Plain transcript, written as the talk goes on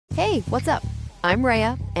Hey, what's up? I'm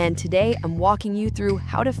Rhea, and today I'm walking you through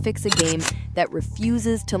how to fix a game that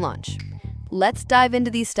refuses to launch. Let's dive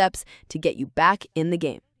into these steps to get you back in the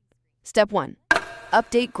game. Step 1.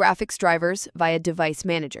 Update graphics drivers via Device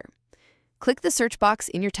Manager. Click the search box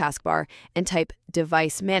in your taskbar and type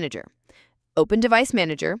Device Manager. Open Device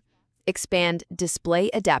Manager, expand Display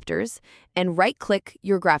Adapters, and right-click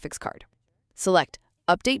your graphics card. Select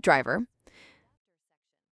Update Driver,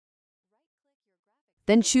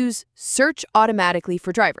 then choose Search Automatically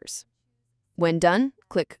for Drivers. When done,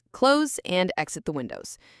 click Close and exit the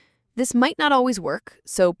windows. This might not always work,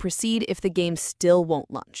 so proceed if the game still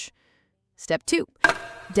won't launch. Step 2.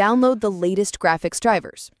 Download the latest graphics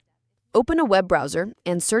drivers. Open a web browser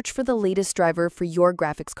and search for the latest driver for your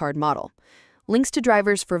graphics card model. Links to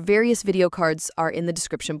drivers for various video cards are in the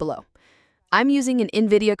description below. I'm using an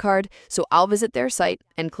NVIDIA card, so I'll visit their site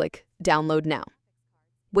and click Download Now.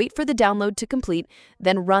 Wait for the download to complete,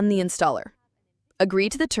 then run the installer. Agree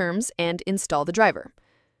to the terms and install the driver.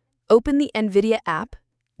 Open the NVIDIA app,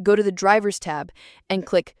 go to the Drivers tab, and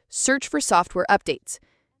click Search for Software Updates.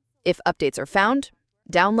 If updates are found,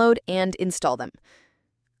 download and install them.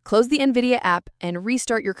 Close the NVIDIA app and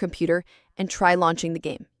restart your computer and try launching the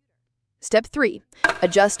game. Step 3.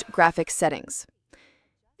 Adjust graphics settings.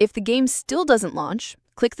 If the game still doesn't launch,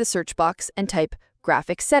 click the search box and type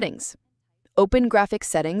Graphics Settings. Open Graphics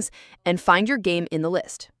Settings and find your game in the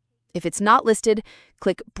list. If it's not listed,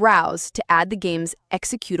 click Browse to add the game's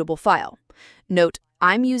executable file. Note,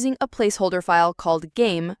 I'm using a placeholder file called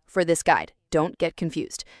Game for this guide. Don't get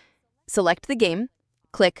confused. Select the game,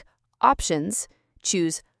 click Options,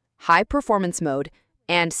 choose High Performance Mode,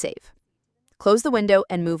 and save. Close the window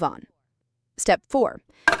and move on. Step 4.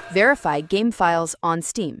 Verify game files on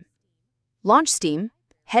Steam. Launch Steam,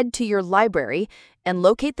 head to your library, and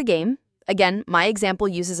locate the game. Again, my example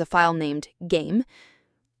uses a file named Game.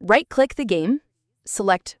 Right-click the game,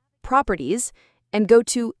 select Properties, and go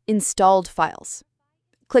to Installed Files.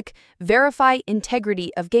 Click Verify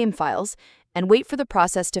Integrity of Game Files and wait for the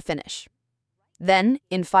process to finish. Then,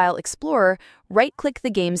 in File Explorer, right-click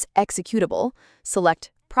the game's executable,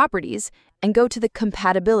 select Properties, and go to the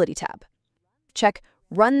Compatibility tab. Check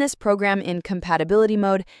Run this program in compatibility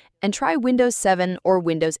mode and try Windows 7 or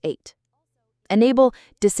Windows 8.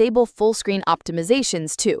 Disable full screen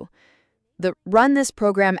optimizations too. The Run this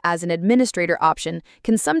program as an administrator option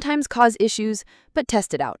can sometimes cause issues, but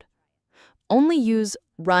test it out. Only use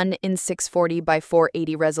Run in 640 by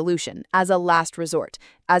 480 resolution as a last resort,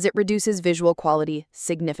 as it reduces visual quality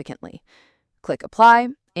significantly. Click Apply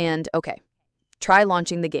and OK. Try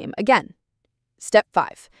launching the game again. Step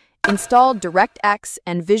 5. Install DirectX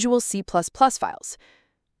and Visual C++ files.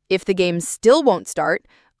 If the game still won't start,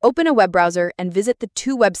 open a web browser and visit the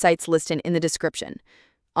 2 websites listed in the description.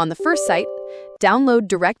 On the first site, download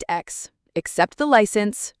DirectX, accept the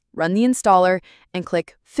license, run the installer, and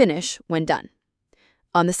click Finish when done.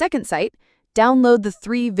 On the second site, download the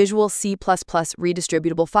 3 Visual C++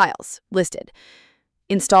 redistributable files listed.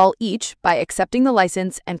 Install each by accepting the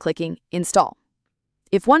license and clicking Install.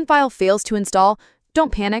 If one file fails to install,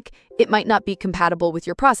 don't panic. It might not be compatible with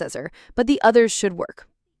your processor, but the others should work.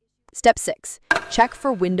 Step 6. Check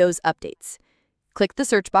for Windows updates. Click the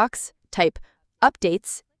search box, type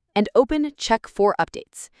Updates, and open Check for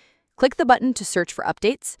Updates. Click the button to search for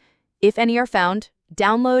updates. If any are found,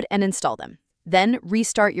 download and install them. Then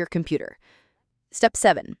restart your computer. Step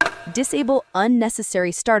 7. Disable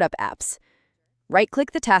unnecessary startup apps.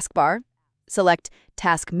 Right-click the taskbar, select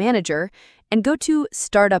Task Manager, and go to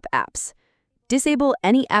Startup Apps. Disable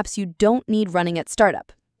any apps you don't need running at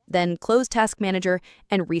startup. Then close Task Manager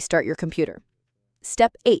and restart your computer.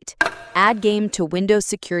 Step 8. Add game to Windows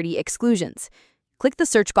Security Exclusions. Click the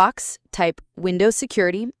search box, type Windows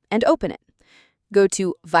Security, and open it. Go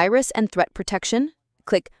to Virus and Threat Protection,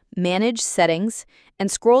 click Manage Settings,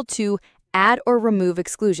 and scroll to Add or Remove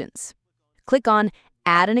Exclusions. Click on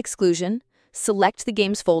Add an Exclusion, select the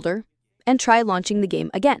game's folder, and try launching the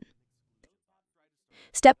game again.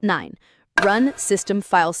 Step 9. Run System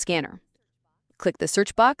File Scanner. Click the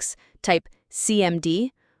search box, type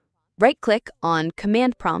CMD, right-click on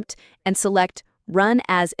Command Prompt, and select Run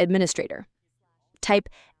as Administrator. Type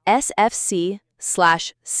SFC/Scan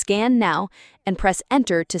Now and press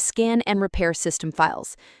Enter to scan and repair system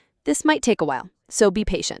files. This might take a while, so be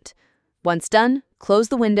patient. Once done, close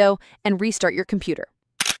the window and restart your computer.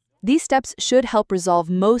 These steps should help resolve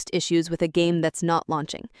most issues with a game that's not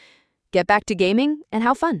launching. Get back to gaming and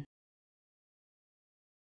have fun.